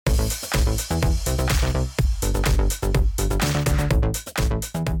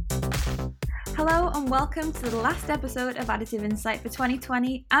welcome to the last episode of Additive Insight for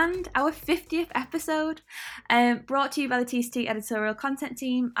 2020 and our 50th episode. Brought to you by the TCT editorial content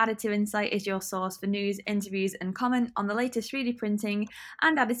team, Additive Insight is your source for news, interviews and comment on the latest 3D printing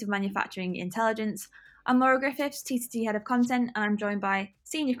and additive manufacturing intelligence. I'm Laura Griffiths, TCT head of content, and I'm joined by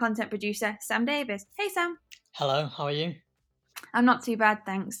senior content producer Sam Davis. Hey Sam. Hello, how are you? I'm not too bad,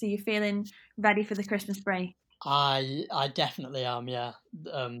 thanks. Are you feeling ready for the Christmas break? I definitely am, yeah.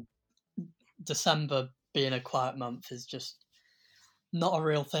 December being a quiet month is just not a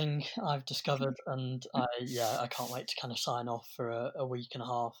real thing I've discovered, and I can't wait to kind of sign off for a week and a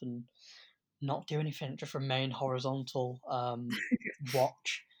half and not do anything, just remain horizontal,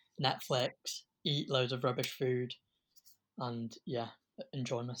 watch Netflix, eat loads of rubbish food, and yeah,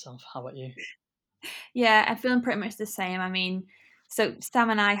 enjoy myself. How about you? Yeah, I'm feeling pretty much the same. I mean, so Sam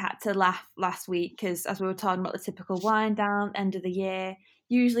and I had to laugh last week because as we were talking about the typical wind down, end of the year,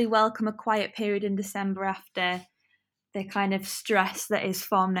 usually welcome a quiet period in December after the kind of stress that is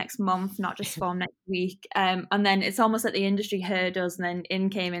form next month, not just form next week. And then it's almost like the industry heard us and then in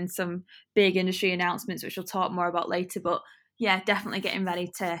came in some big industry announcements, which we'll talk more about later. But yeah, definitely getting ready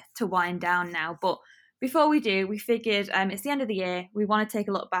to wind down now. But before we do, we figured it's the end of the year. We want to take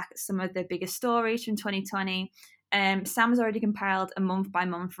a look back at some of the biggest stories from 2020. Sam has already compiled a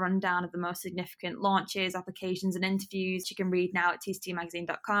month-by-month rundown of the most significant launches, applications, and interviews you can read now at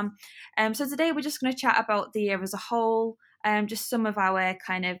tctmagazine.com. So today we're just going to chat about the year as a whole, just some of our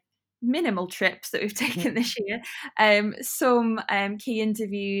kind of minimal trips that we've taken this year, some key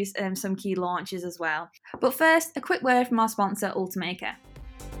interviews, some key launches as well. But first, a quick word from our sponsor, Ultimaker.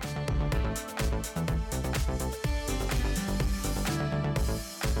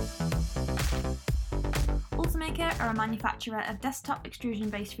 Ultimaker are a manufacturer of desktop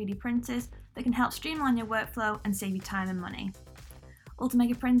extrusion-based 3D printers that can help streamline your workflow and save you time and money.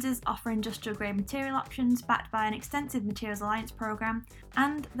 Ultimaker printers offer industrial-grade material options backed by an extensive Materials Alliance program,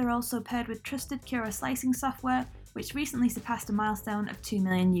 and they're also paired with trusted Cura slicing software, which recently surpassed a milestone of 2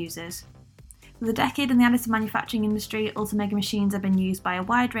 million users. With a decade in the additive manufacturing industry, Ultimaker machines have been used by a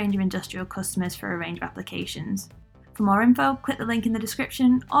wide range of industrial customers for a range of applications. For more info, click the link in the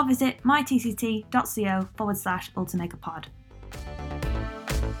description or visit mytct.co/UltimakerPod.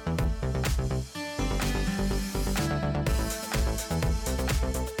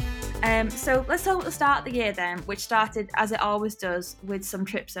 So let's talk about the start of the year then, which started, as it always does, with some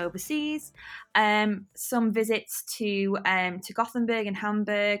trips overseas, some visits to Gothenburg and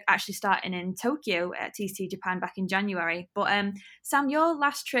Hamburg, actually starting in Tokyo at TCT Japan back in January. But Sam, your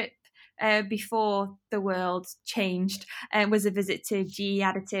last trip before the world changed was a visit to GE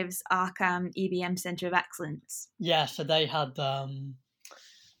Additive's Arkham EBM Centre of Excellence. Yeah, so they had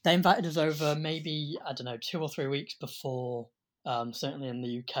they invited us over maybe, I don't know, 2 or 3 weeks before, certainly in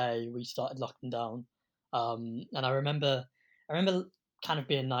the UK, we started locking down. And I remember kind of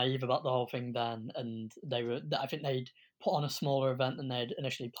being naive about the whole thing then, and I think they'd put on a smaller event than they'd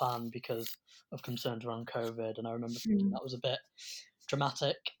initially planned because of concerns around COVID. And I remember thinking that was a bit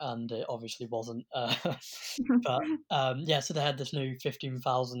dramatic, and it obviously wasn't. But yeah, so they had this new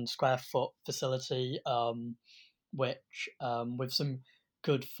 15,000 square foot facility, which with some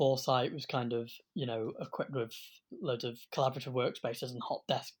good foresight was kind of, equipped with loads of collaborative workspaces and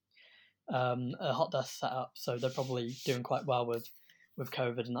a hot desk setup. So they're probably doing quite well with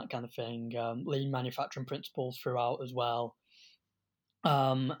COVID and that kind of thing. Lean manufacturing principles throughout as well.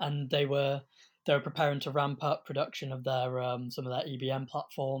 And they were preparing to ramp up production of their some of their EBM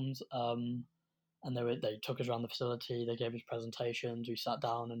platforms. And they took us around the facility. They gave us presentations. We sat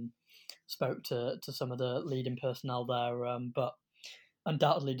down and spoke to some of the leading personnel there. But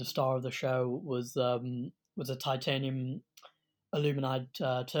undoubtedly, the star of the show was a titanium aluminide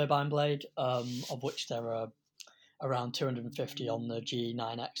turbine blade, of which there are around 250 on the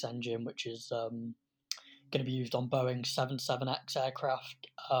GE9X engine, which is going to be used on Boeing 77X aircraft.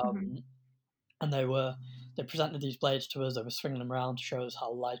 And they presented these blades to us. They were swinging them around to show us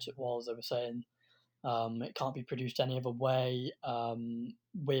how light it was. They were saying it can't be produced any other way.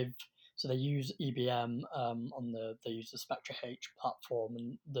 So they use EBM they use the Spectra H platform,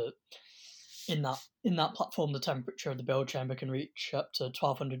 and in that platform the temperature of the build chamber can reach up to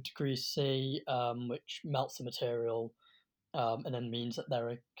 1200 degrees C, which melts the material, and then means that there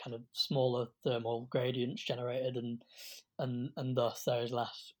are kind of smaller thermal gradients generated, and thus there is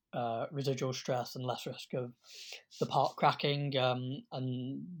less residual stress and less risk of the part cracking. And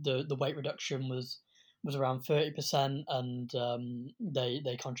the weight reduction was around 30%, and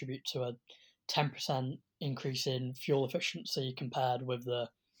they contribute to a 10% increase in fuel efficiency compared with the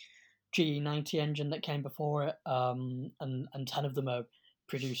GE90 engine that came before it, and 10 of them are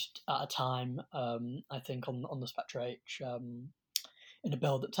produced at a time, I think, on the Spectre H, in a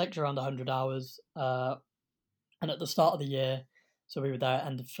build that takes around 100 hours. And at the start of the year, so we were there at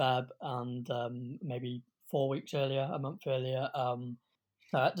end of Feb, and maybe 4 weeks earlier, a month earlier,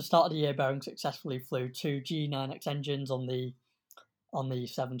 at the start of the year, Boeing successfully flew two GE9X engines on the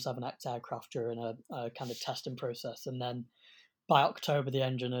 77X aircraft during a kind of testing process, and then by October the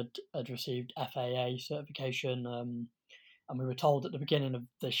engine had received FAA certification, and we were told at the beginning of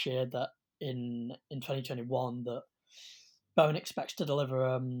this year that in 2021 that Boeing expects to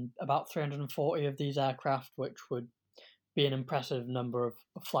deliver about 340 of these aircraft, which would be an impressive number of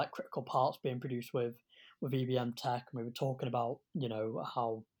flight critical parts being produced with EBM tech. And we were talking about,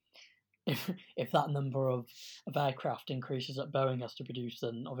 how if that number of aircraft increases that Boeing has to produce,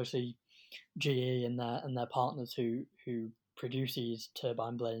 then obviously GE and their partners who produce these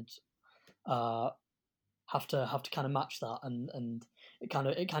turbine blades have to kind of match that, and it kind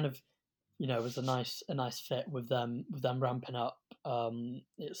of was a nice fit with them ramping up.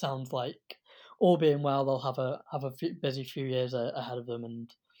 It sounds like, all being well, they'll have a busy few years ahead of them, and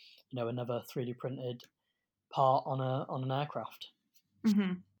another 3D printed part on an aircraft.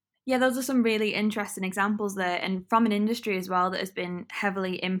 Mm-hmm. Yeah, those are some really interesting examples there, and from an industry as well that has been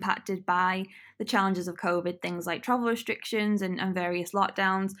heavily impacted by the challenges of COVID, things like travel restrictions and various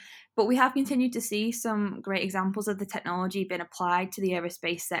lockdowns. But we have continued to see some great examples of the technology being applied to the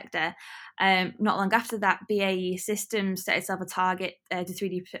aerospace sector. Not long after that, BAE Systems set itself a target to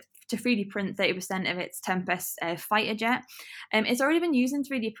 3D print 30% of its Tempest fighter jet. It's already been using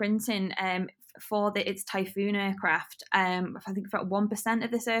 3D printing for its Typhoon aircraft. I think about 1%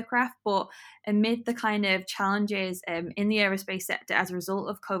 of this aircraft, but amid the kind of challenges in the aerospace sector as a result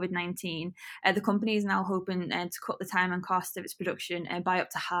of COVID-19, the company is now hoping to cut the time and cost of its production by up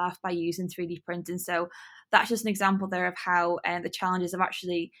to half by using 3D printing. So that's just an example there of how the challenges have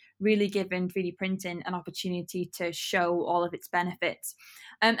actually really given 3D printing an opportunity to show all of its benefits.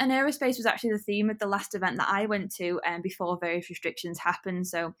 And aerospace was actually the theme of the last event that I went to before various restrictions happened.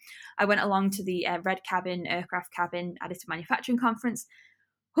 So I went along to the Red Cabin Aircraft Cabin Additive Manufacturing Conference,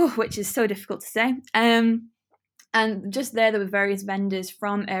 which is so difficult to say. And just there were various vendors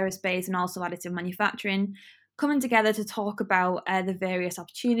from aerospace and also additive manufacturing coming together to talk about the various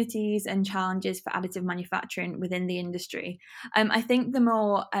opportunities and challenges for additive manufacturing within the industry. I think the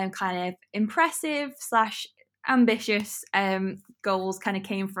more kind of impressive / ambitious goals kind of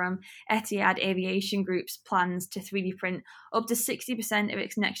came from Etihad Aviation Group's plans to 3D print up to 60% of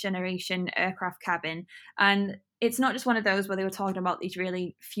its next generation aircraft cabin. And it's not just one of those where they were talking about these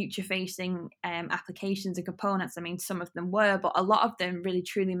really future-facing applications and components. I mean, some of them were, but a lot of them really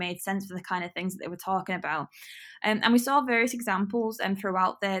truly made sense for the kind of things that they were talking about. And we saw various examples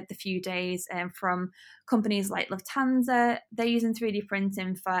throughout the few days from companies like Lufthansa. They're using 3D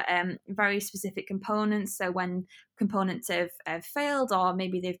printing for very specific components. So when components have failed, or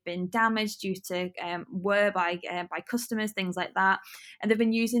maybe they've been damaged due to wear by customers, things like that, and they've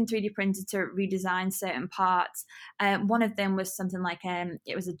been using 3D printed to redesign certain parts. One of them was something like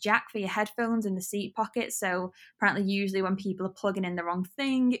it was a jack for your headphones in the seat pocket. So apparently, usually when people are plugging in the wrong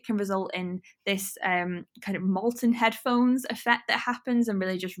thing, it can result in this kind of molten headphones effect that happens and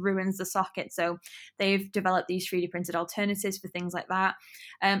really just ruins the socket. So they've developed these 3D printed alternatives for things like that.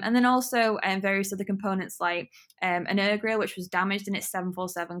 And then also various other components like an air grill, which was damaged in its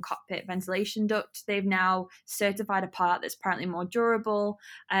 747 cockpit ventilation duct. They've now certified a part that's apparently more durable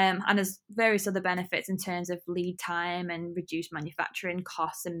and has various other benefits in terms of lead time and reduced manufacturing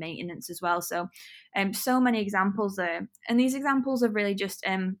costs and maintenance as well. So so many examples there. And these examples have really just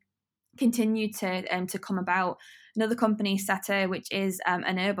continued to come about. Another company, Sater, which is an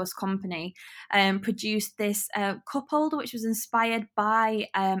Airbus company, produced this cup holder, which was inspired by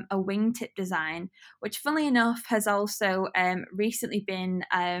a wingtip design, which, funnily enough, has also recently been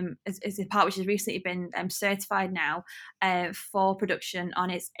is a part which has recently been certified now for production on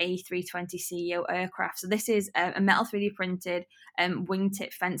its A320ceo aircraft. So this is a metal 3D printed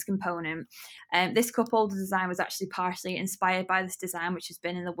wingtip fence component. This cup holder design was actually partially inspired by this design, which has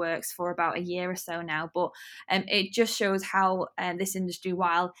been in the works for about a year or so now. But it just shows how this industry,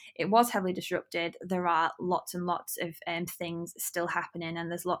 while it was heavily disrupted, there are lots and lots of things still happening,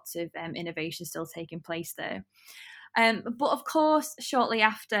 and there's lots of innovation still taking place there. But of course, shortly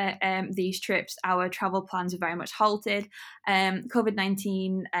after these trips, our travel plans were very much halted.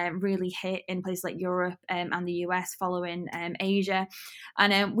 COVID-19 really hit in places like Europe and the US following Asia.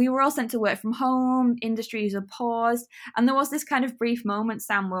 And we were all sent to work from home, industries were paused. And there was this kind of brief moment,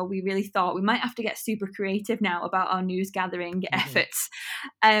 Sam, where we really thought we might have to get super creative now about our news gathering efforts.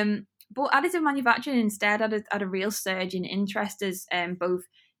 But additive manufacturing instead had a real surge in interest as both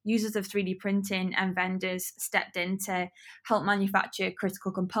users of 3D printing and vendors stepped in to help manufacture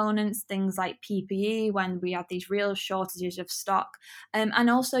critical components, things like PPE when we had these real shortages of stock, and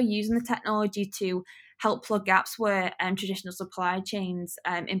also using the technology to help plug gaps where traditional supply chains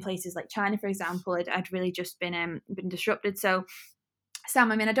in places like China, for example, had really just been disrupted. So,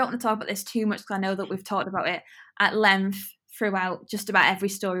 Sam, I mean, I don't want to talk about this too much because I know that we've talked about it at length throughout just about every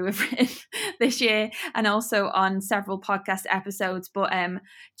story we've written this year and also on several podcast episodes. But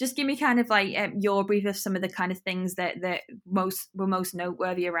just give me kind of like your brief of some of the kind of things that were most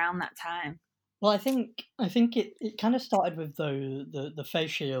noteworthy around that time. Well, I think it kind of started with the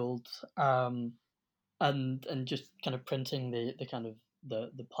face shield, and just kind of printing the kind of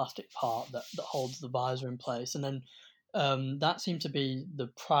the plastic part that holds the visor in place, and then that seemed to be the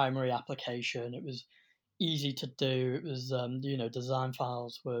primary application. It was easy to do. It was design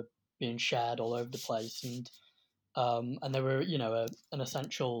files were being shared all over the place, and they were an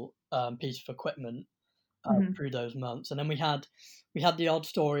essential piece of equipment through those months. And then we had the odd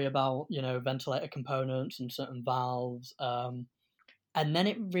story about ventilator components and certain valves, and then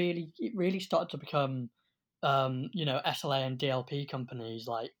it really started to become SLA and DLP companies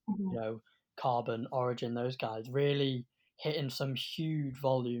like Carbon, Origin, those guys really hitting some huge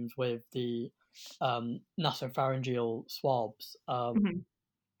volumes with the nasopharyngeal swabs,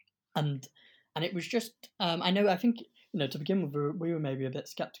 and it was just I think to begin with we were maybe a bit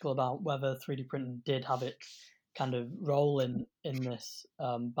skeptical about whether 3D printing did have its kind of role in this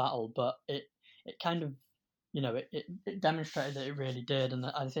battle, but it kind of it demonstrated that it really did. And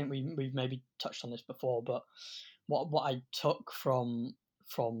I think we've maybe touched on this before, but what I took from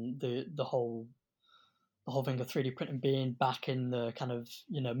the whole thing of 3D printing being back in the kind of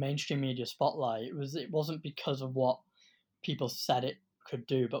mainstream media spotlight, it wasn't because of what people said it could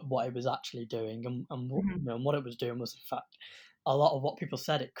do, but what it was actually doing, and what it was doing was in fact a lot of what people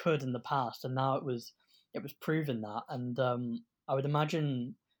said it could in the past, and now it was proven that. And I would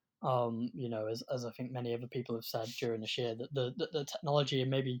imagine, as I think many other people have said during this year, that the technology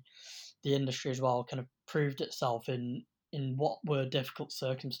and maybe the industry as well kind of proved itself in what were difficult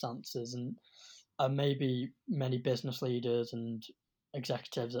circumstances, and maybe many business leaders and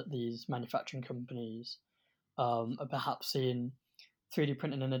executives at these manufacturing companies are perhaps seeing 3D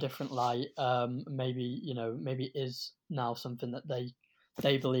printing in a different light. Maybe is now something that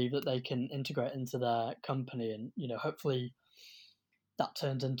they believe that they can integrate into their company, and hopefully that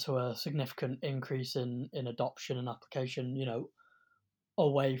turns into a significant increase in adoption and application,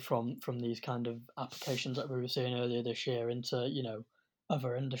 away from these kind of applications that we were seeing earlier this year into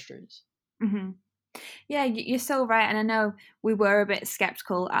other industries. Mm-hmm. Yeah, you're so right. And I know we were a bit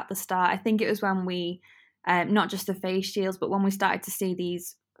skeptical at the start. I think it was when we, not just the face shields, but when we started to see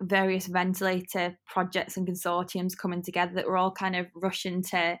these various ventilator projects and consortiums coming together that were all kind of rushing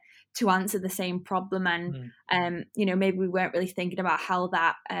to answer the same problem. And maybe we weren't really thinking about how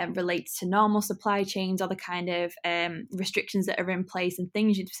that relates to normal supply chains or the kind of restrictions that are in place and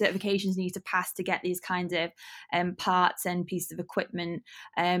things certifications need to pass to get these kinds of parts and pieces of equipment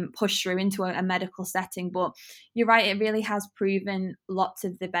pushed through into a medical setting. But you're right, it really has proven lots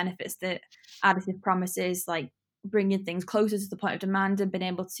of the benefits that additive promises, like bringing things closer to the point of demand and being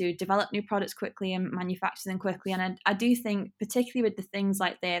able to develop new products quickly and manufacture them quickly. And I do think, particularly with the things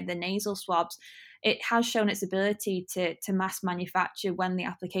like the nasal swabs, it has shown its ability to mass manufacture when the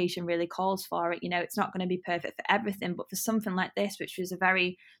application really calls for it. It's not going to be perfect for everything, but for something like this, which was a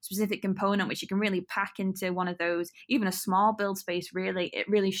very specific component, which you can really pack into one of those, even a small build space, it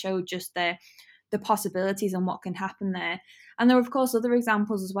really showed just the possibilities and what can happen there. And there are, of course, other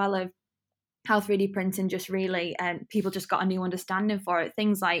examples as well of how 3D printing just really, people just got a new understanding for it.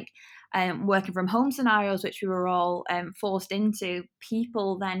 Things like working from home scenarios, which we were all forced into.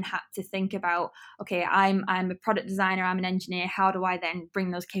 People then had to think about, okay, I'm a product designer, I'm an engineer. How do I then bring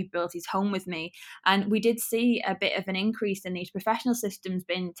those capabilities home with me? And we did see a bit of an increase in these professional systems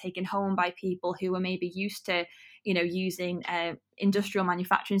being taken home by people who were maybe used to, using industrial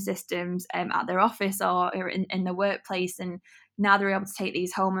manufacturing systems at their office or in the workplace. And now they're able to take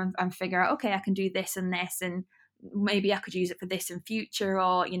these home and figure out, okay, I can do this, and maybe I could use it for this in future,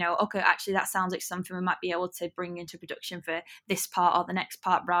 or, okay, actually that sounds like something we might be able to bring into production for this part or the next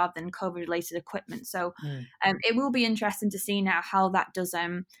part rather than COVID related equipment. So it will be interesting to see now how that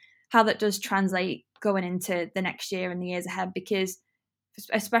does translate going into the next year and the years ahead, because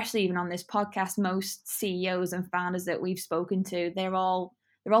especially even on this podcast, most CEOs and founders that we've spoken to, they're all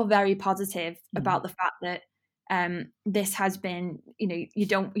very positive about the fact that this has been, you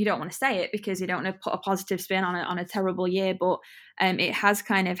don't want to say it because you don't want to put a positive spin on a terrible year, but it has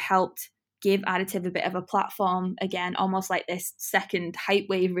kind of helped give additive a bit of a platform again, almost like this second hype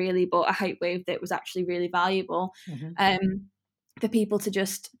wave, really, but a hype wave that was actually really valuable for people to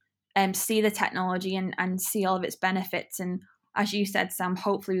just see the technology and see all of its benefits. And as you said, Sam,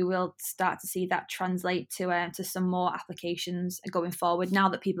 hopefully we will start to see that translate to some more applications going forward, now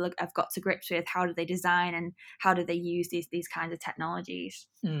that people have got to grips with how do they design and how do they use these kinds of technologies.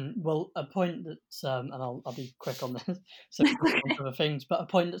 Well, a point that, and I'll be quick on this, so other things, but a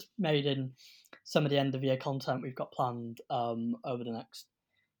point that's made in some of the end of year content we've got planned over the next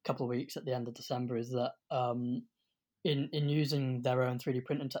couple of weeks at the end of December is that in using their own 3D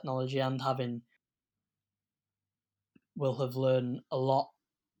printing technology and will have learned a lot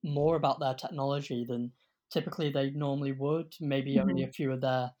more about their technology than typically they normally would. Maybe only a few of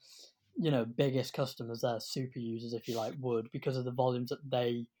their biggest customers, their super users, if you like, would, because of the volumes that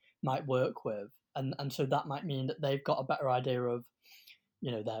they might work with, and so that might mean that they've got a better idea of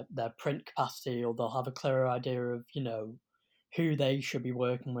their print capacity, or they'll have a clearer idea of who they should be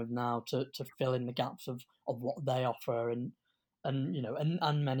working with now to fill in the gaps of what they offer, and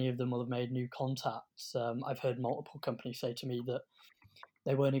many of them will have made new contacts. I've heard multiple companies say to me that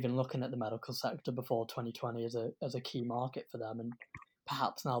they weren't even looking at the medical sector before 2020 as a key market for them, and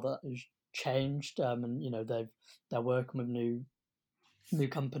perhaps now that has changed, and they're working with new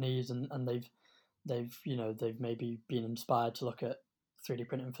companies, and they've maybe been inspired to look at 3D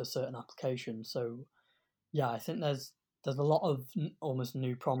printing for certain applications. So yeah, I think there's a lot of almost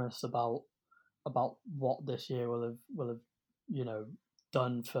new promise about what this year will have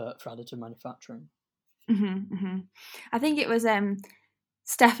done for additive manufacturing. I think it was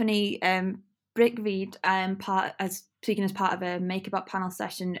Stephanie Brickreed speaking as part of a MakerBot panel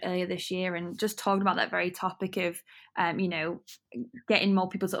session earlier this year, and just talking about that very topic of getting more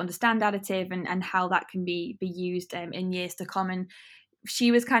people to understand additive and how that can be used in years to come. And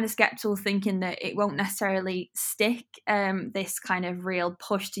she was kind of skeptical, thinking that it won't necessarily stick, this kind of real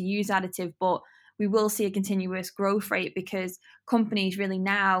push to use additive, but we will see a continuous growth rate, because companies really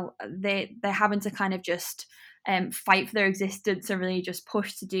now they're having to kind of just fight for their existence and really just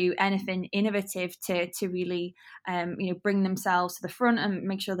push to do anything innovative to really bring themselves to the front and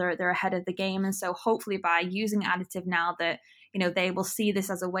make sure they're ahead of the game. And so hopefully by using additive now, that they will see this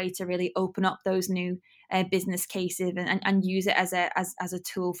as a way to really open up those new business cases and use it as a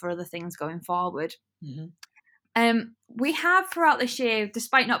tool for other things going forward. We have throughout this year,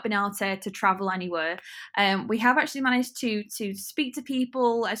 despite not being able to travel anywhere, we have actually managed to speak to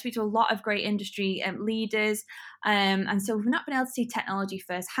people, speak to a lot of great industry leaders. And so we've not been able to see technology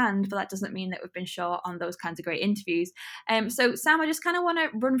firsthand, but that doesn't mean that we've been short on those kinds of great interviews. So Sam, I just kind of want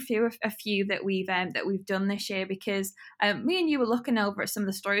to run through a few that we've done this year, because me and you were looking over at some of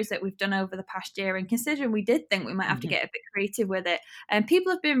the stories that we've done over the past year, and considering we did think we might have to get a bit creative with it, and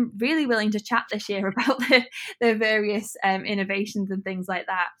people have been really willing to chat this year about the various innovations and things like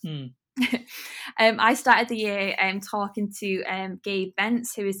that. I started the year talking to Gabe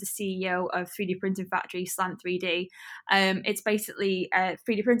Bentz, who is the CEO of 3D printing factory Slant 3D. It's basically a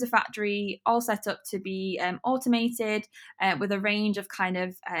 3D printer factory all set up to be automated, with a range of kind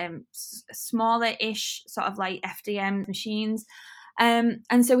of smaller-ish sort of like FDM machines.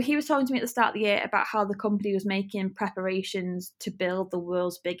 And so he was talking to me at the start of the year about how the company was making preparations to build the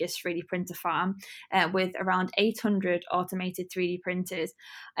world's biggest 3D printer farm, with around 800 automated 3D printers.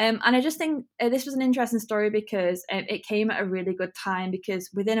 And I just think this was an interesting story, because it came at a really good time,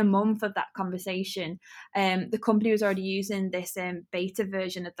 because within a month of that conversation, the company was already using this beta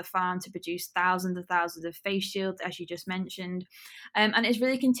version of the farm to produce thousands of face shields, as you just mentioned. And it's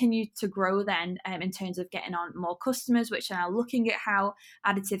really continued to grow then, in terms of getting on more customers, which are now looking at how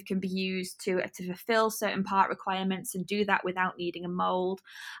additive can be used to fulfill certain part requirements and do that without needing a mold.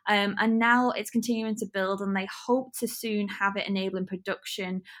 And now it's continuing to build, and they hope to soon have it enabling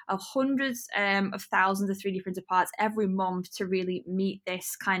production of hundreds of thousands of 3D printed parts every month to really meet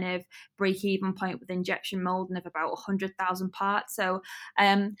this kind of break-even point with injection molding of about 100,000 parts. So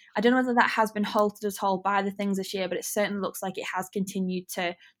I don't know whether that has been halted at all by the things this year, but it certainly looks like it has continued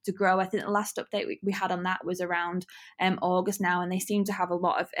to grow. I think the last update we had on that was around August now, and they seem to have a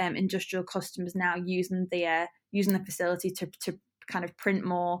lot of industrial customers now using the facility to kind of print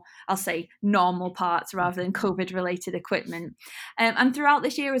more, I'll say, normal parts rather than COVID-related equipment. And throughout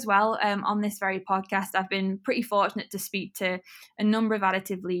this year as well, on this very podcast, I've been pretty fortunate to speak to a number of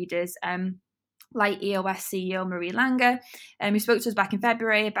additive leaders, like EOS CEO Marie Langer, who spoke to us back in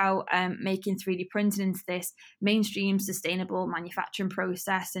February about making 3D printing into this mainstream sustainable manufacturing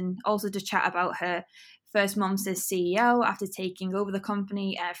process, and also to chat about her first months as CEO after taking over the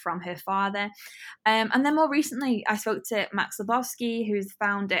company from her father. And then more recently, I spoke to Max Lebowski, who's the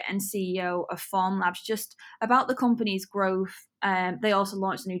founder and CEO of Formlabs, just about the company's growth. They also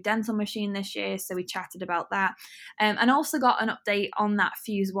launched a new dental machine this year, so we chatted about that. And also got an update on that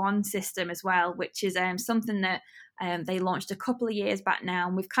Fuse One system as well, which is something that they launched a couple of years back now,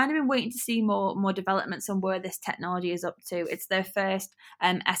 and we've kind of been waiting to see more developments on where this technology is up to. It's their first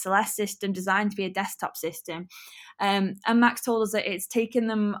SLS system designed to be a desktop system. And Max told us that it's taken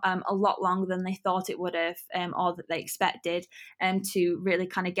them a lot longer than they thought it would have, or that they expected, to really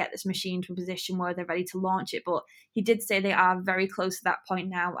kind of get this machine to a position where they're ready to launch it. But he did say they are very close to that point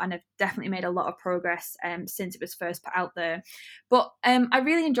now and have definitely made a lot of progress since it was first put out there. But I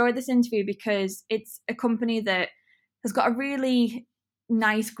really enjoyed this interview because it's a company that has got a really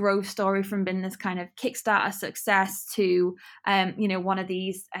nice growth story from being this kind of Kickstarter success to, one of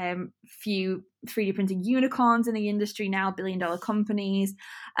these few 3D printing unicorns in the industry now, billion-dollar companies.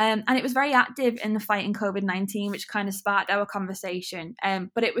 And it was very active in the fight in COVID-19, which kind of sparked our conversation.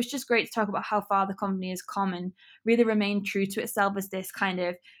 But it was just great to talk about how far the company has come and really remained true to itself as this kind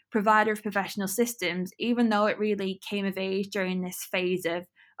of provider of professional systems, even though it really came of age during this phase of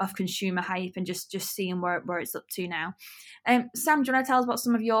consumer hype and just seeing where it's up to now. Sam, do you want to tell us about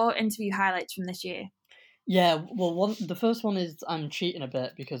some of your interview highlights from this year? Yeah, well, the first one is I'm cheating a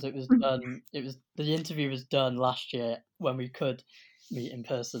bit because it was done. The interview was done last year when we could meet in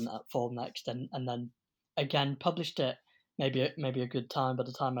person at Formnext, and then again published it maybe a good time by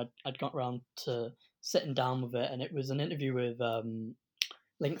the time I'd got around to sitting down with it, and it was an interview with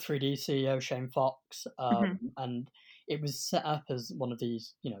Link3D CEO Shane Fox, and it was set up as one of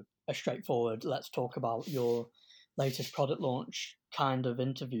these, a straightforward, let's talk about your latest product launch kind of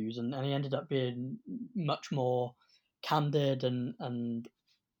interviews, and he ended up being much more candid and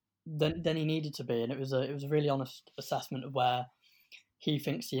than he needed to be, and it was a really honest assessment of where he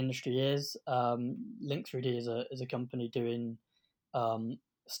thinks the industry is. Link3D is a company doing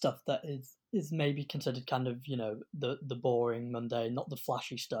stuff that is maybe considered kind of the boring, mundane, not the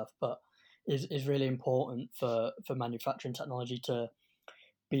flashy stuff, but is really important for manufacturing technology to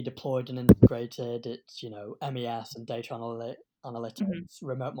be deployed and integrated. It's MES and data analytics,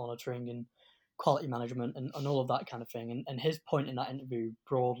 remote monitoring, and quality management, and all of that kind of thing. And his point in that interview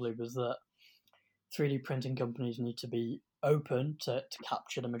broadly was that 3D printing companies need to be open to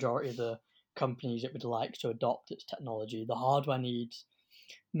capture the majority of the companies it would like to adopt its technology. The hardware needs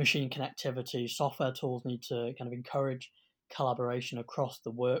machine connectivity, software tools need to kind of encourage collaboration across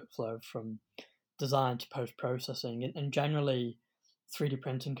the workflow from design to post-processing. And generally, 3D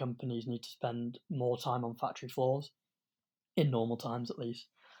printing companies need to spend more time on factory floors, in normal times at least,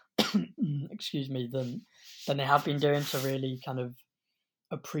 excuse me, than they have been doing to really kind of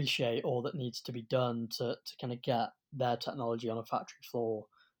appreciate all that needs to be done to kind of get their technology on a factory floor,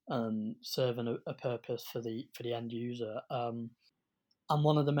 serving a purpose for the end user. And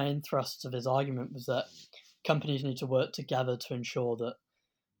one of the main thrusts of his argument was that companies need to work together to ensure that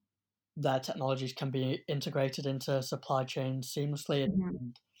their technologies can be integrated into supply chains seamlessly,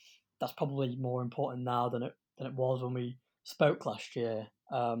 and that's probably more important now than it was when we spoke last year.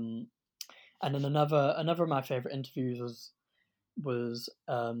 And then another of my favorite interviews was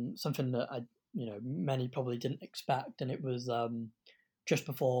something that many probably didn't expect, and it was just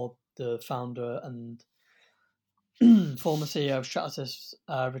before the founder and former CEO of Stratasys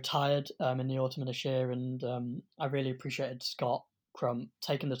retired in the autumn of this year, and I really appreciated Scott Crump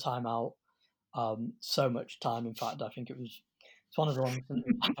taking the time out, so much time. In fact, I think it's one of the longest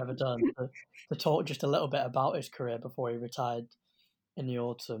I've ever done to talk just a little bit about his career before he retired in the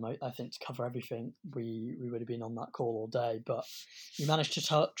autumn. I think to cover everything, we would have been on that call all day, but we managed to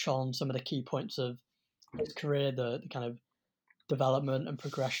touch on some of the key points of his career, the kind of development and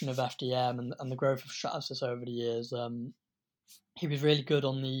progression of FDM and the growth of Stratasys over the years. He was really good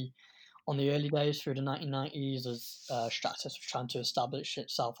on the early days through the 1990s as Stratasys was trying to establish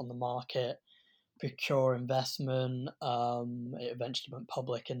itself on the market, procure investment. It eventually went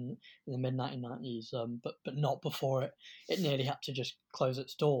public in the mid 1990s, but not before it nearly had to just close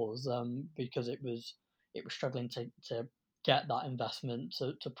its doors because it was struggling to get that investment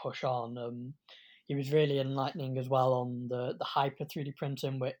to push on. He was really enlightening as well on the hyper 3D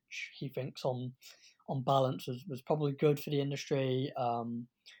printing, which he thinks on balance was probably good for the industry.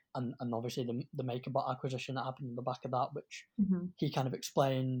 And obviously the MakerBot acquisition that happened in the back of that, which he kind of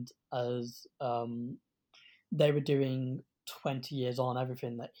explained as they were doing 20 years on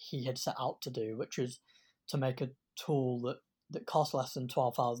everything that he had set out to do, which was to make a tool that cost less than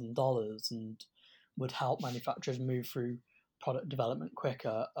 $12,000 and would help manufacturers move through product development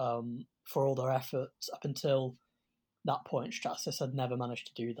quicker for all their efforts. Up until that point, Stratasys had never managed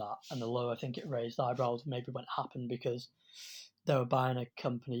to do that. And although I think it raised eyebrows maybe when it happened, because they were buying a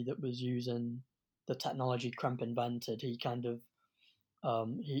company that was using the technology Kremp invented, he kind of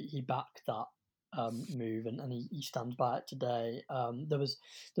he backed that move, and he stands by it today. There's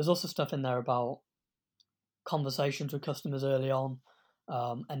also stuff in there about conversations with customers early on,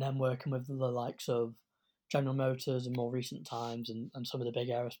 and then working with the likes of General Motors in more recent times, and some of the big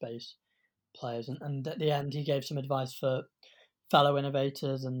aerospace players. And at the end, he gave some advice for fellow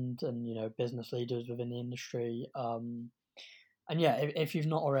innovators and business leaders within the industry. And yeah, if you've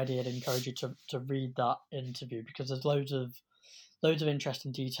not already, I'd encourage you to read that interview, because there's loads of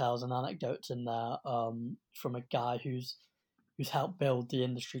interesting details and anecdotes in there, from a guy who's helped build the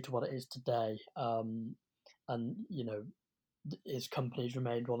industry to what it is today. And his company's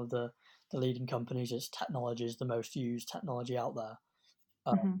remained one of the leading companies. His technology is the most used technology out there.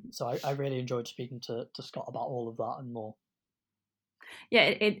 So I really enjoyed speaking to Scott about all of that and more. Yeah,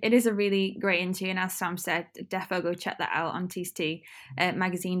 it is a really great interview, and as Sam said, defo go check that out on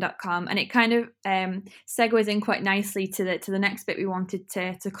tstmagazine.com. And it kind of segues in quite nicely to the next bit we wanted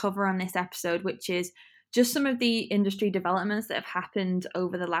to cover on this episode, which is just some of the industry developments that have happened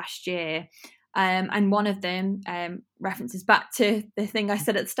over the last year. And one of them references back to the thing I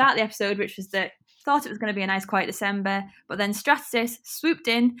said at the start of the episode, which was that thought it was going to be a nice quiet December, but then Stratasys swooped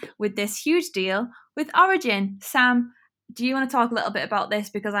in with this huge deal with Origin. Sam, do you want to talk a little bit about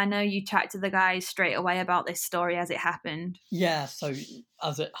this? Because I know you chatted to the guys straight away about this story as it happened. Yeah, so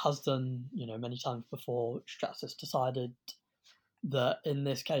as it has done, many times before, Stratasys decided that in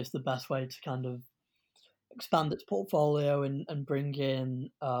this case the best way to kind of expand its portfolio and bring in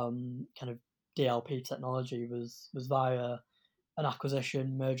kind of DLP technology was via an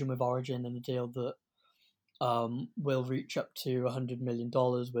acquisition, merging with Origin, in a deal that will reach up to $100 million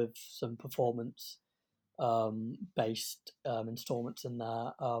with some performance based installments in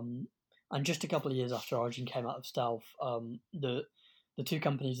there. And just a couple of years after Origin came out of stealth, the two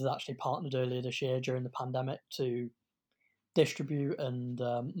companies had actually partnered earlier this year during the pandemic to distribute and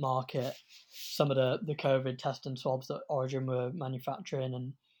market some of the COVID test and swabs that Origin were manufacturing.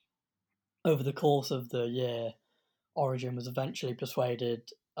 And over the course of the year, Origin was eventually persuaded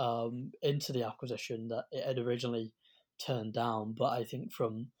into the acquisition that it had originally turned down. But I think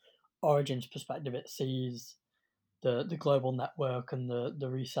from Origin's perspective, it sees the global network and the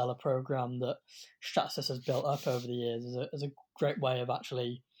reseller program that Stratasys has built up over the years as a great way of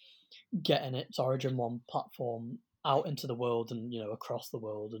actually getting its Origin One platform out into the world and across the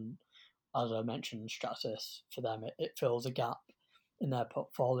world. And as I mentioned, Stratasys, for them, it fills a gap in their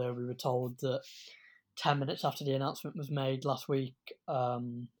portfolio. We were told that 10 minutes after the announcement was made last week,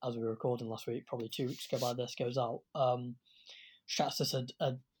 as we were recording last week, probably 2 weeks ago by this goes out, Stratasys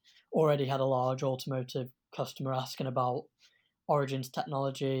had already had a large automotive customer asking about Origin's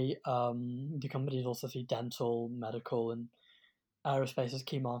technology. The companies also see dental, medical, and aerospace as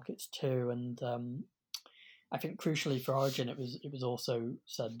key markets too. And I think crucially for Origin, it was also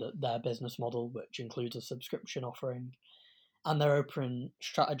said that their business model, which includes a subscription offering, and their open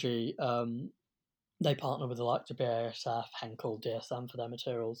strategy, they partner with the likes of BASF, Henkel, DSM for their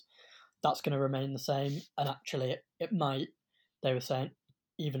materials. That's going to remain the same, and actually, it might, they were saying,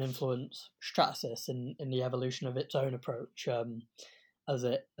 even influence Stratasys in the evolution of its own approach, as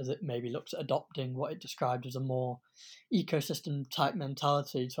it maybe looks at adopting what it described as a more ecosystem type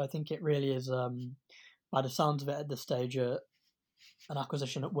mentality. So I think it really is, by the sounds of it at this stage, an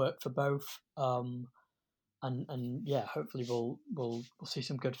acquisition that worked for both. And yeah, hopefully we'll see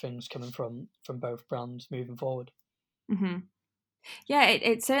some good things coming from both brands moving forward. Mm-hmm. Yeah,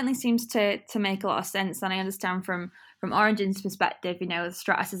 it certainly seems to make a lot of sense, and I understand from Origin's perspective,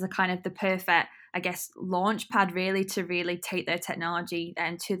 Stratasys are kind of the perfect, I guess, launch pad really to really take their technology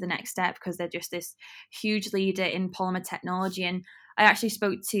to the next step, because they're just this huge leader in polymer technology. And I actually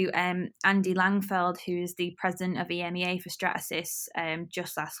spoke to Andy Langfeld, who is the president of EMEA for Stratasys,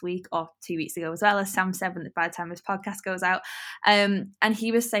 just last week, or 2 weeks ago as well, as Sam said, by the time this podcast goes out. And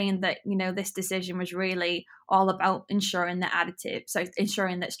he was saying that, this decision was really all about ensuring that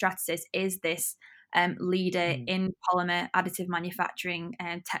Stratasys is this leader in polymer additive manufacturing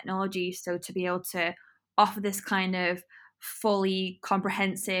and technology. So to be able to offer this kind of fully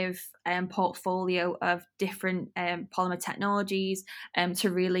comprehensive portfolio of different polymer technologies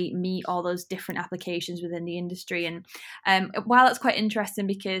to really meet all those different applications within the industry. And while it's quite interesting,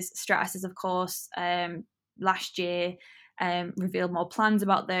 because Stratasys, of course, last year revealed more plans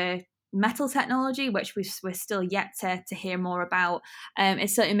about their metal technology, which we're still yet to hear more about. It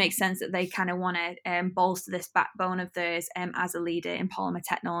certainly makes sense that they kind of want to bolster this backbone of theirs as a leader in polymer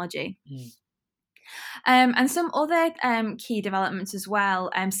technology. Mm. And some other key developments as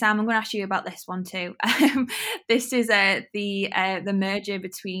well. Sam, I'm going to ask you about this one too. This is the merger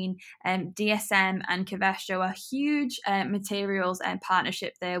between DSM and Covestro, a huge materials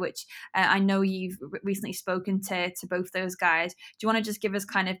partnership there, which I know you've recently spoken to both those guys. Do you want to just give us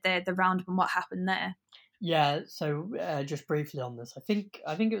kind of the roundup on what happened there? Yeah, so just briefly on this, I think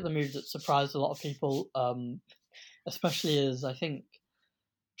it was a move that surprised a lot of people, especially as I think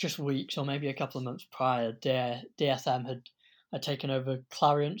just weeks or maybe a couple of months prior, DSM had taken over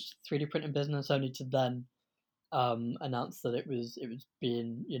Clariant's 3D printing business, only to then announce that it was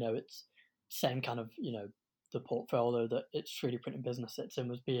being, its same kind of, the portfolio that its 3D printing business sits in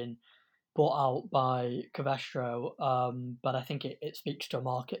was being bought out by Covestro. But I think it speaks to a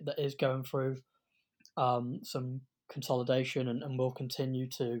market that is going through some consolidation and will continue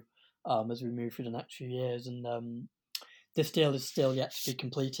to as we move through the next few years. And this deal is still yet to be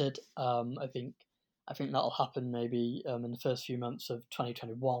completed. I think that'll happen maybe in the first few months of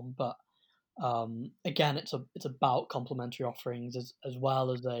 2021. But again, it's about complementary offerings as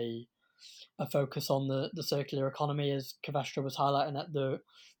well as a focus on the circular economy, as Covestro was highlighting at the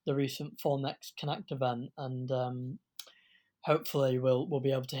recent Formnext Connect event. And hopefully we'll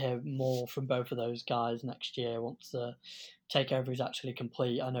be able to hear more from both of those guys next year once the takeover is actually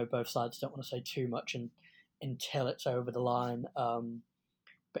complete. I know both sides don't want to say too much until it's over the line.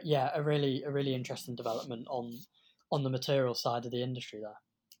 But yeah, a really interesting development on the material side of the industry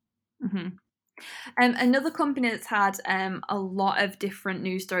there. Mm-hmm. Another company that's had a lot of different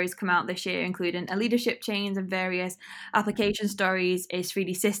news stories come out this year, including a leadership change and various application stories, is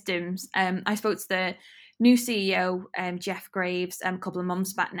 3D Systems. I spoke to the new CEO, Jeff Graves, a couple of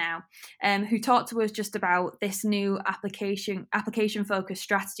months back now, who talked to us just about this new application focused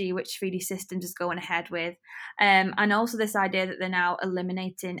strategy which 3D Systems is going ahead with, and also this idea that they're now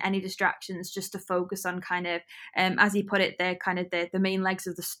eliminating any distractions just to focus on kind of, as he put it, they're kind of the main legs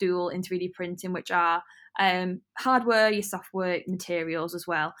of the stool in 3D printing, which are hardware, your software, materials as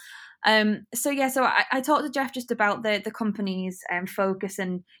well. So I talked to Jeff just about the company's focus,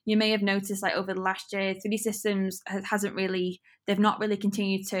 and you may have noticed like over the last year, 3D Systems they've not really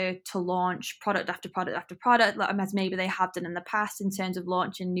continued to launch product after product after product, as maybe they have done in the past in terms of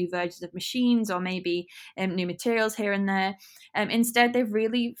launching new versions of machines or maybe new materials here and there. Instead, they've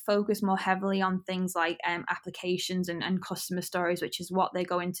really focused more heavily on things like applications and customer stories, which is what they're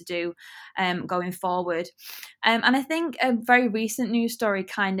going to do going forward. And I think a very recent news story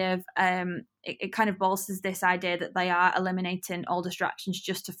kind of it kind of bolsters this idea that they are eliminating all distractions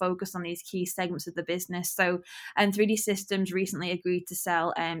just to focus on these key segments of the business. So, 3D Systems recently agreed to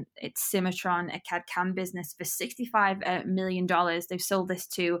sell its Cimatron, a CAD/CAM business, for $65 million. They've sold this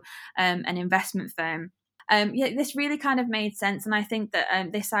to an investment firm. This really kind of made sense, and I think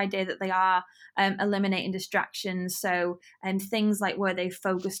that this idea that they are eliminating distractions, so things like where they've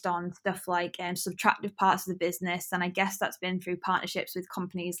focused on stuff like subtractive parts of the business, and I guess that's been through partnerships with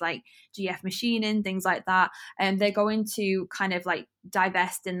companies like GF Machining, things like that, and they're going to kind of like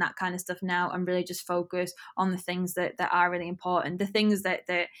divest in that kind of stuff now and really just focus on the things that are really important, the things that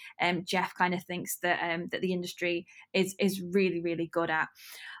Jeff kind of thinks that the industry is really really good at.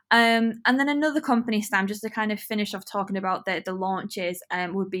 And then another company, Sam, just to kind of finish off talking about the launches,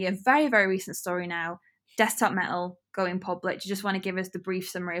 would be a very, very recent story now, Desktop Metal going public. Do you just want to give us the brief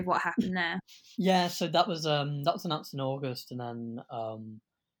summary of what happened there? Yeah, so that was announced in August, and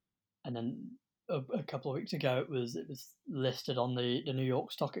then a couple of weeks ago it was listed on the New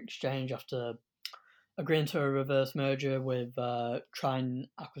York Stock Exchange after agreeing to a reverse merger with Trine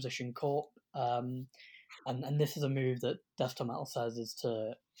Acquisition Corp. And this is a move that Desktop Metal says is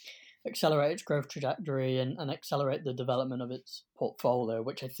to accelerate its growth trajectory and accelerate the development of its portfolio,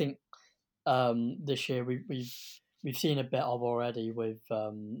 which I think this year we've seen a bit of already. With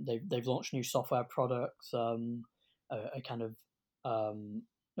they've launched new software products, a kind of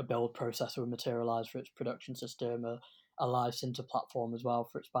a build processor with Materialize for its production system, a live sinter platform as well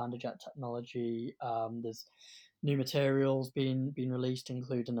for its BinderJet technology. There's new materials being released,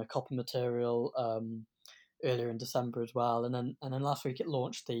 including a copper material earlier in December as well. And then last week it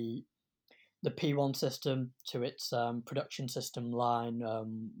launched the P1 system to its production system line,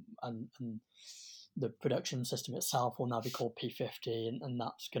 and the production system itself will now be called P50, and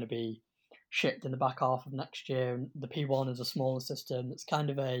that's going to be shipped in the back half of next year. And the P1 is a smaller system. It's kind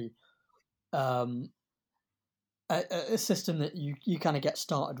of a a system that you kind of get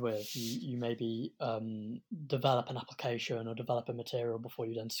started with. You maybe develop an application or develop a material before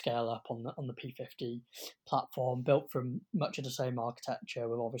you then scale up on the P50 platform, built from much of the same architecture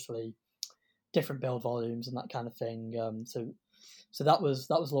with obviously different build volumes and that kind of thing. So that was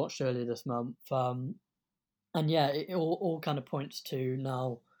launched earlier this month, and yeah, it all kind of points to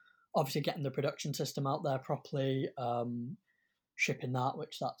now obviously getting the production system out there properly. Shipping that,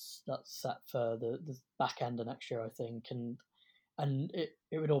 which that's set for the back end of next year, I think, and it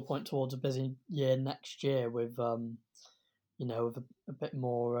would all point towards a busy year next year with with a bit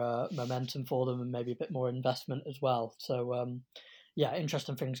more momentum for them and maybe a bit more investment as well. So yeah,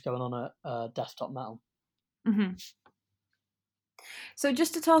 interesting things going on at Desktop Metal. Mm-hmm. So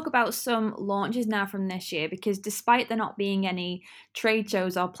just to talk about some launches now from this year, because despite there not being any trade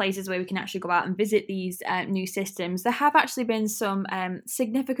shows or places where we can actually go out and visit these new systems, there have actually been some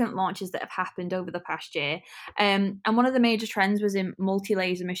significant launches that have happened over the past year. And one of the major trends was in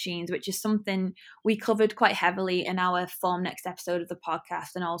multi-laser machines, which is something we covered quite heavily in our Formnext episode of the podcast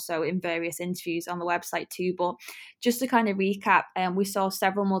and also in various interviews on the website too. But just to kind of recap, we saw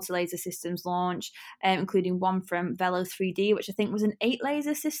several multi-laser systems launch, including one from Velo 3D, which I think was an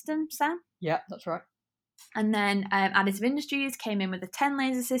 8-laser system, Sam? Yeah, that's right. And then Additive Industries came in with a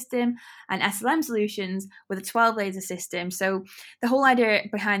 10-laser system, and SLM Solutions with a 12-laser system. So the whole idea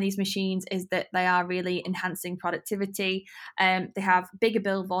behind these machines is that they are really enhancing productivity. They have bigger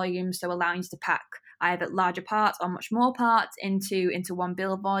build volumes, so allowing you to pack either larger parts or much more parts into one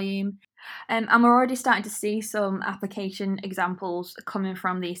build volume. And we're already starting to see some application examples coming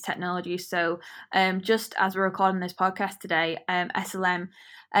from these technologies. So just as we're recording this podcast today, SLM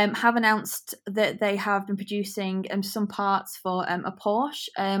have announced that they have been producing some parts for a Porsche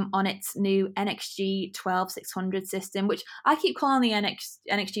on its new NXG 12600 system, which I keep calling the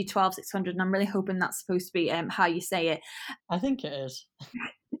NXG 12600, and I'm really hoping that's supposed to be how you say it. I think it is.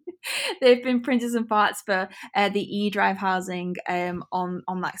 They've been printing some parts for the eDrive housing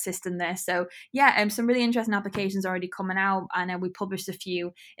on that system there. So yeah, some really interesting applications already coming out. I know we published a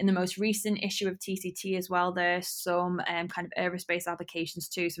few in the most recent issue of TCT as well. There's some kind of aerospace applications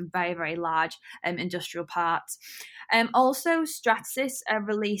too, some very, very large industrial parts. Also, Stratasys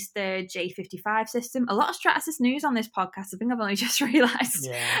released the J55 system. A lot of Stratasys news on this podcast. I think I've only just realised.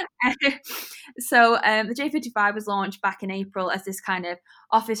 Yeah. So the J55 was launched back in April as this kind of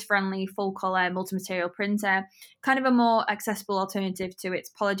office-friendly, full-color multi-material printer, kind of a more accessible alternative to its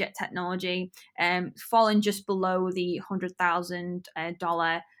PolyJet technology, falling just below the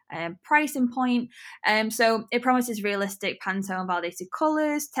 $100,000 pricing point. So it promises realistic Pantone validated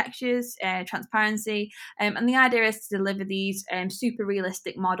colors, textures, transparency, and the idea is to deliver these super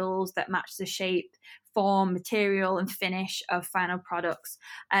realistic models that match the shape, form, material, and finish of final products.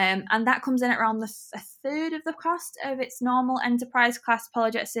 And that comes in at around a third of the cost of its normal enterprise class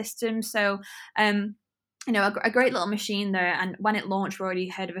PolyJet system. So a great little machine there. And when it launched, we already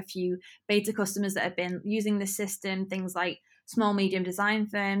heard of a few beta customers that have been using the system, things like small, medium design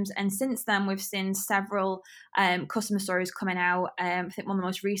firms. And since then, we've seen several customer stories coming out. I think one of the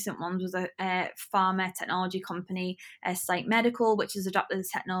most recent ones was a pharma technology company, Site Medical, which has adopted the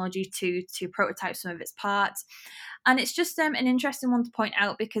technology to prototype some of its parts. And it's just an interesting one to point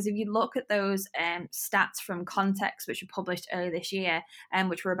out, because if you look at those stats from Context, which were published earlier this year,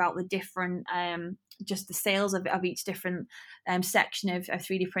 which were about the different just the sales of each different section of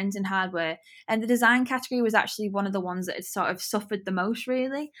 3D printing hardware. And the design category was actually one of the ones that had sort of suffered the most,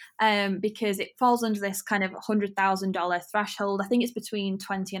 really, because it falls under this kind of $100,000 threshold. I think it's between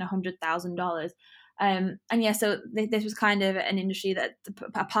 $20,000 and $100,000. And yeah, so this was kind of an industry that,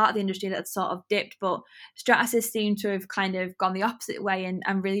 a part of the industry that had sort of dipped, but Stratasys seemed to have kind of gone the opposite way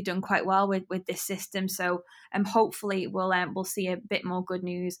and really done quite well with this system. So hopefully we'll see a bit more good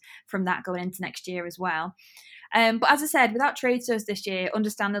news from that going into next year as well. But as I said, without trade shows this year,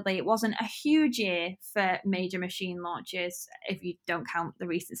 understandably, it wasn't a huge year for major machine launches, if you don't count the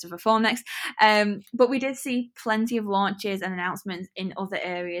recent stuff of Formnext. But we did see plenty of launches and announcements in other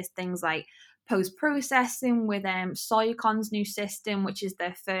areas, things like post-processing with Soicon's new system, which is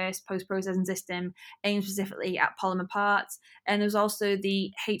their first post-processing system aimed specifically at polymer parts. And there's also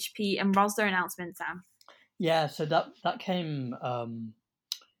the HP and Rossler announcement, Sam. Yeah, so that came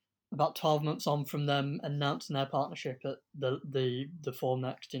about 12 months on from them announcing their partnership at the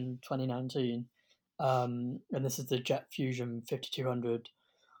Formnext in 2019. And this is the Jet Fusion 5200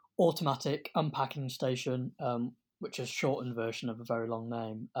 automatic unpacking station, which is a shortened version of a very long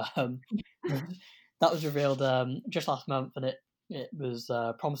name. That was revealed just last month, and it was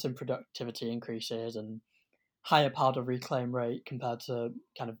promising productivity increases and higher powder reclaim rate compared to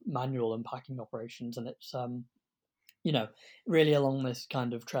kind of manual unpacking operations. And really along this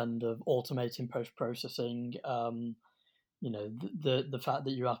kind of trend of automating post processing. The fact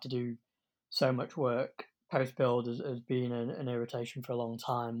that you have to do so much work post build has been an irritation for a long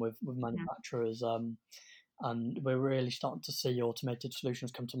time with Mhm. manufacturers. And we're really starting to see automated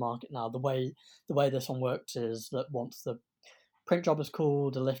solutions come to market now. The way this one works is that once the print job is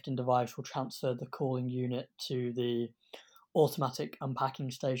cooled, the lifting device will transfer the cooling unit to the automatic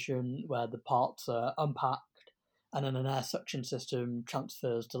unpacking station where the parts are unpacked, and then an air suction system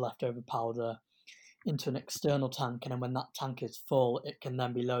transfers the leftover powder into an external tank, and then when that tank is full, it can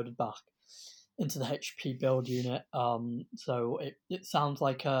then be loaded back into the HP build unit. So it sounds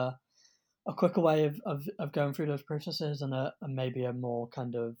like a quicker way of going through those processes, and maybe a more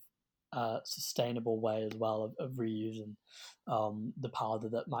kind of sustainable way as well of reusing the powder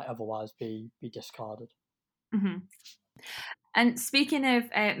that might otherwise be discarded. Mhm. And speaking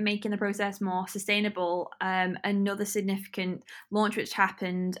of making the process more sustainable, another significant launch which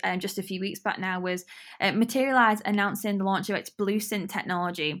happened just a few weeks back now was Materialise announcing the launch of its BlueSynth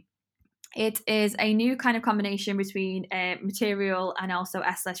technology. It is a new kind of combination between material and also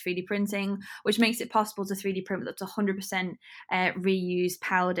SLS 3D printing, which makes it possible to 3D print with up to 100% reused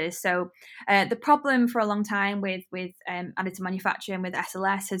powders. So the problem for a long time with additive manufacturing with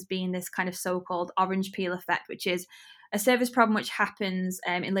SLS has been this kind of so-called orange peel effect, which is a service problem which happens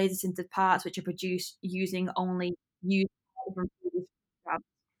in laser sintered parts which are produced using only used from previous jobs.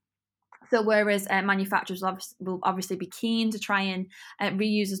 So whereas manufacturers will obviously be keen to try and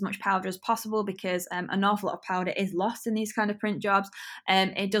reuse as much powder as possible because an awful lot of powder is lost in these kind of print jobs,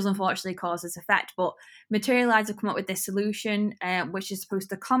 it does unfortunately cause this effect. But Materialise have come up with this solution which is supposed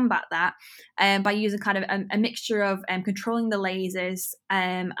to combat that by using kind of a mixture of controlling the lasers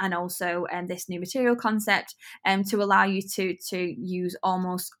and also this new material concept to allow you to use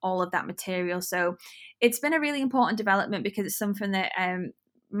almost all of that material. So it's been a really important development because it's something that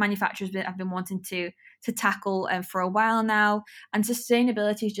manufacturers have been wanting to tackle for a while now. And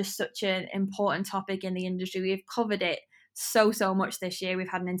sustainability is just such an important topic in the industry. We've covered it so much this year. We've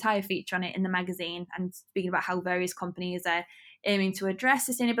had an entire feature on it in the magazine and speaking about how various companies are aiming to address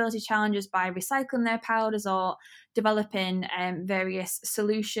sustainability challenges by recycling their powders or developing various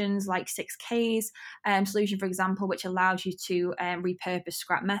solutions like 6Ks solution, for example, which allows you to repurpose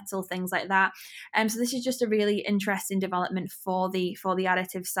scrap metal, things like that. So this is just a really interesting development for the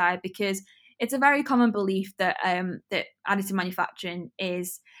additive side because it's a very common belief that that additive manufacturing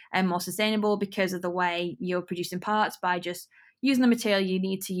is more sustainable because of the way you're producing parts by just using the material you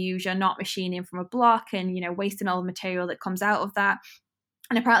need to use. You're not machining from a block and wasting all the material that comes out of that.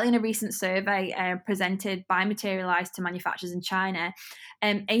 And apparently, in a recent survey presented by Materialise to manufacturers in China,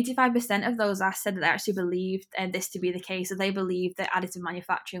 85% of those asked said that they actually believed this to be the case. So they believed that additive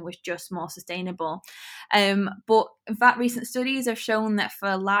manufacturing was just more sustainable. But in fact, recent studies have shown that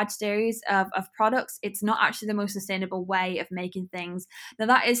for large series of products, it's not actually the most sustainable way of making things. Now,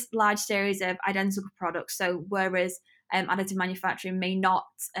 that is large series of identical products. So whereas additive manufacturing may not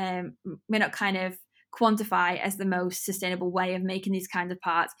kind of quantify as the most sustainable way of making these kinds of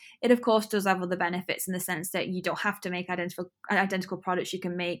parts, it of course does have other benefits in the sense that you don't have to make identical products. You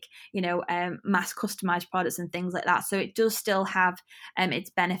can make mass customized products and things like that. So it does still have its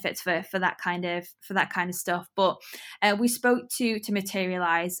benefits for that kind of stuff. But we spoke to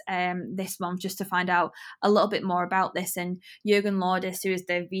Materialise this month just to find out a little bit more about this, and Jürgen Laudis, who is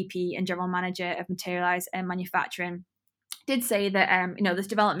the VP and General Manager of Materialise Manufacturing, did say that this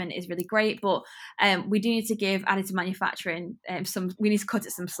development is really great, but we do need to give additive manufacturing we need to cut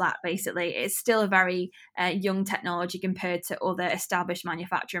it some slack. Basically, it's still a very young technology compared to other established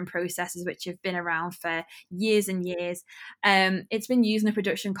manufacturing processes which have been around for years and years. It's been used in a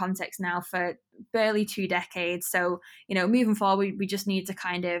production context now for barely 2 decades. So moving forward, we just need to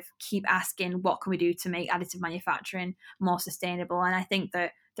kind of keep asking what can we do to make additive manufacturing more sustainable. And I think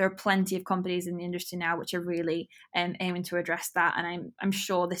that there are plenty of companies in the industry now which are really aiming to address that, and I'm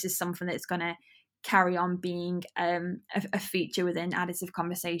sure this is something that's going to carry on being a feature within additive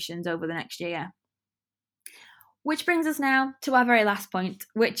conversations over the next year. Which brings us now to our very last point,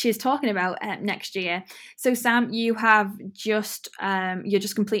 which is talking about next year. So Sam, you have you're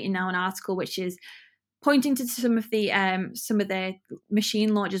just completing now an article which is pointing to some of the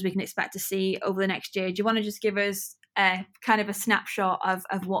machine launches we can expect to see over the next year. Do you want to just give us kind of a snapshot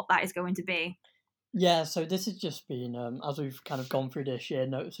of what that is going to be? Yeah, so this has just been, as we've kind of gone through this year,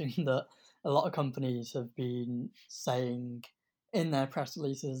 noticing that a lot of companies have been saying in their press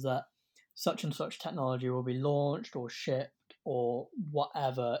releases that such and such technology will be launched or shipped or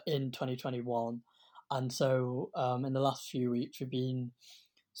whatever in 2021. And so in the last few weeks, we've been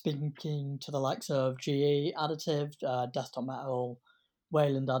speaking to the likes of GE Additive, Desktop Metal,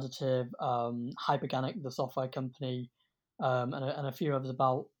 Wayland Additive, Hyperganic, the software company, and a few others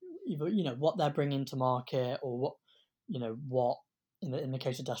about either what they're bringing to market, or what in the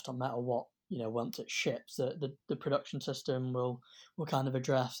case of Desktop Metal, what once it ships, the production system will kind of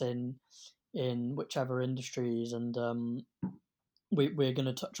address in whichever industries, and we're going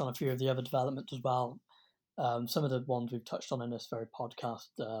to touch on a few of the other developments as well. Some of the ones we've touched on in this very podcast,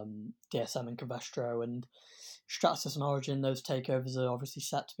 DSM and Covestro and Stratasys and Origin, those takeovers are obviously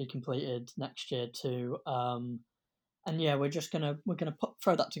set to be completed next year too. And yeah, we're gonna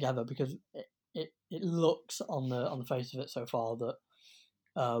throw that together because it looks on the face of it so far that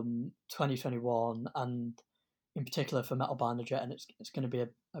 2021, and in particular for Metal Binder Jet, and it's going to be a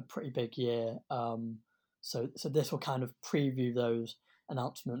pretty big year. So this will kind of preview those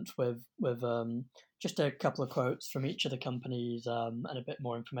announcements with just a couple of quotes from each of the companies, and a bit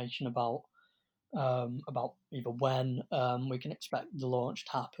more information about either when we can expect the launch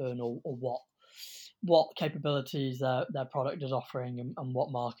to happen, or what capabilities their product is offering, and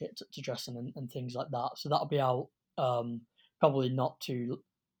what market it's addressing, and things like that. So that'll be out probably not too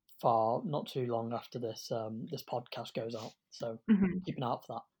long after this podcast goes out. So keep an eye out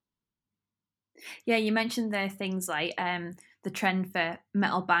for that. Yeah, you mentioned there things like the trend for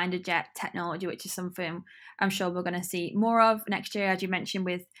Metal Binder Jet technology, which is something I'm sure we're going to see more of next year, as you mentioned,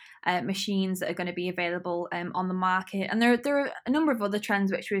 with machines that are going to be available on the market. And there are a number of other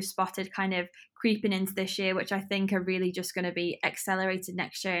trends which we've spotted kind of creeping into this year, which I think are really just going to be accelerated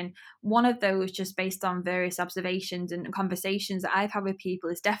next year. And one of those, just based on various observations and conversations that I've had with people,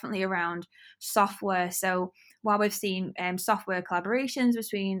 is definitely around software. So while we've seen software collaborations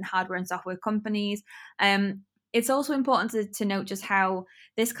between hardware and software companies, it's also important to note just how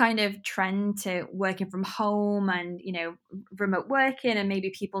this kind of trend to working from home and, remote working, and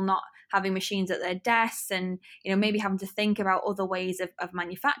maybe people not having machines at their desks, and, maybe having to think about other ways of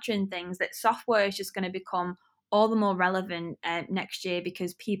manufacturing things, that software is just going to become all the more relevant next year,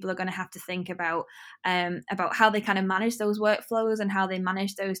 because people are going to have to think about how they kind of manage those workflows and how they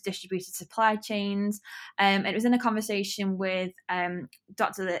manage those distributed supply chains. It was in a conversation with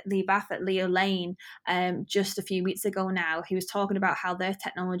Dr. Lee Bath at Leo Lane just a few weeks ago now. He was talking about how their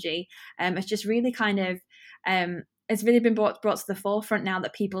technology has just really kind of it's really been brought to the forefront now,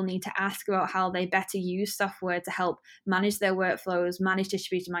 that people need to ask about how they better use software to help manage their workflows, manage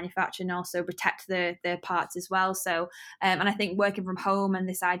distributed manufacturing, and also protect their parts as well. So, and I think working from home and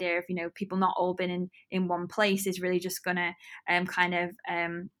this idea of, people not all being in one place is really just going to I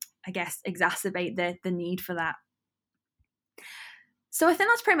guess, exacerbate the need for that. So I think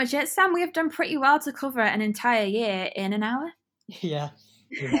that's pretty much it. Sam, we have done pretty well to cover an entire year in an hour. Yeah.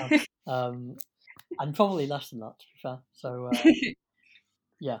 And probably less than that, to be fair. So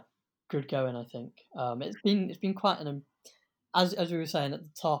yeah, good going, I think. It's been quite as we were saying at the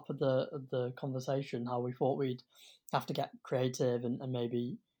top of the conversation, how we thought we'd have to get creative and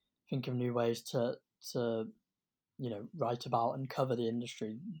maybe think of new ways to write about and cover the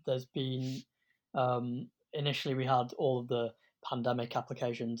industry. There's been initially we had all of the pandemic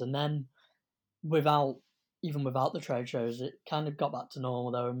applications, and then without the trade shows, it kind of got back to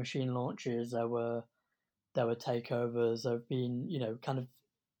normal. There were machine launches, there were takeovers, there have been kind of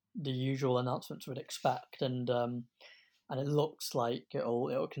the usual announcements we'd expect, and it looks like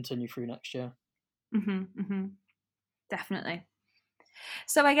it'll continue through next year. Definitely.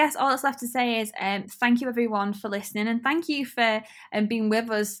 So I guess all that's left to say is thank you everyone for listening, and thank you for being with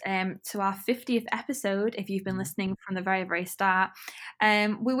us to our 50th episode if you've been listening from the very, very start.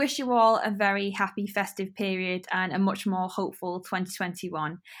 We wish you all a very happy festive period and a much more hopeful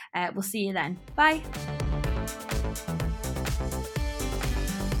 2021. We'll see you then. Bye.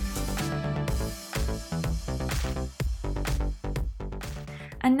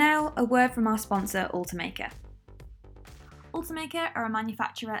 And now a word from our sponsor, Ultimaker. Ultimaker are a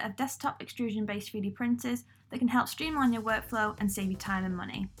manufacturer of desktop extrusion-based 3D printers that can help streamline your workflow and save you time and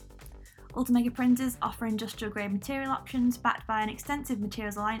money. Ultimaker printers offer industrial-grade material options backed by an extensive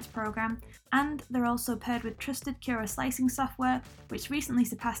Materials Alliance program, and they're also paired with trusted Cura slicing software, which recently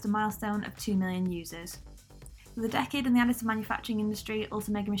surpassed a milestone of 2 million users. With a decade in the additive manufacturing industry,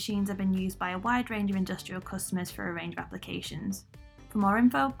 Ultimaker machines have been used by a wide range of industrial customers for a range of applications. For more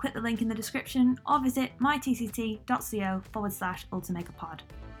info, click the link in the description or visit mytct.co/ultimakerpod.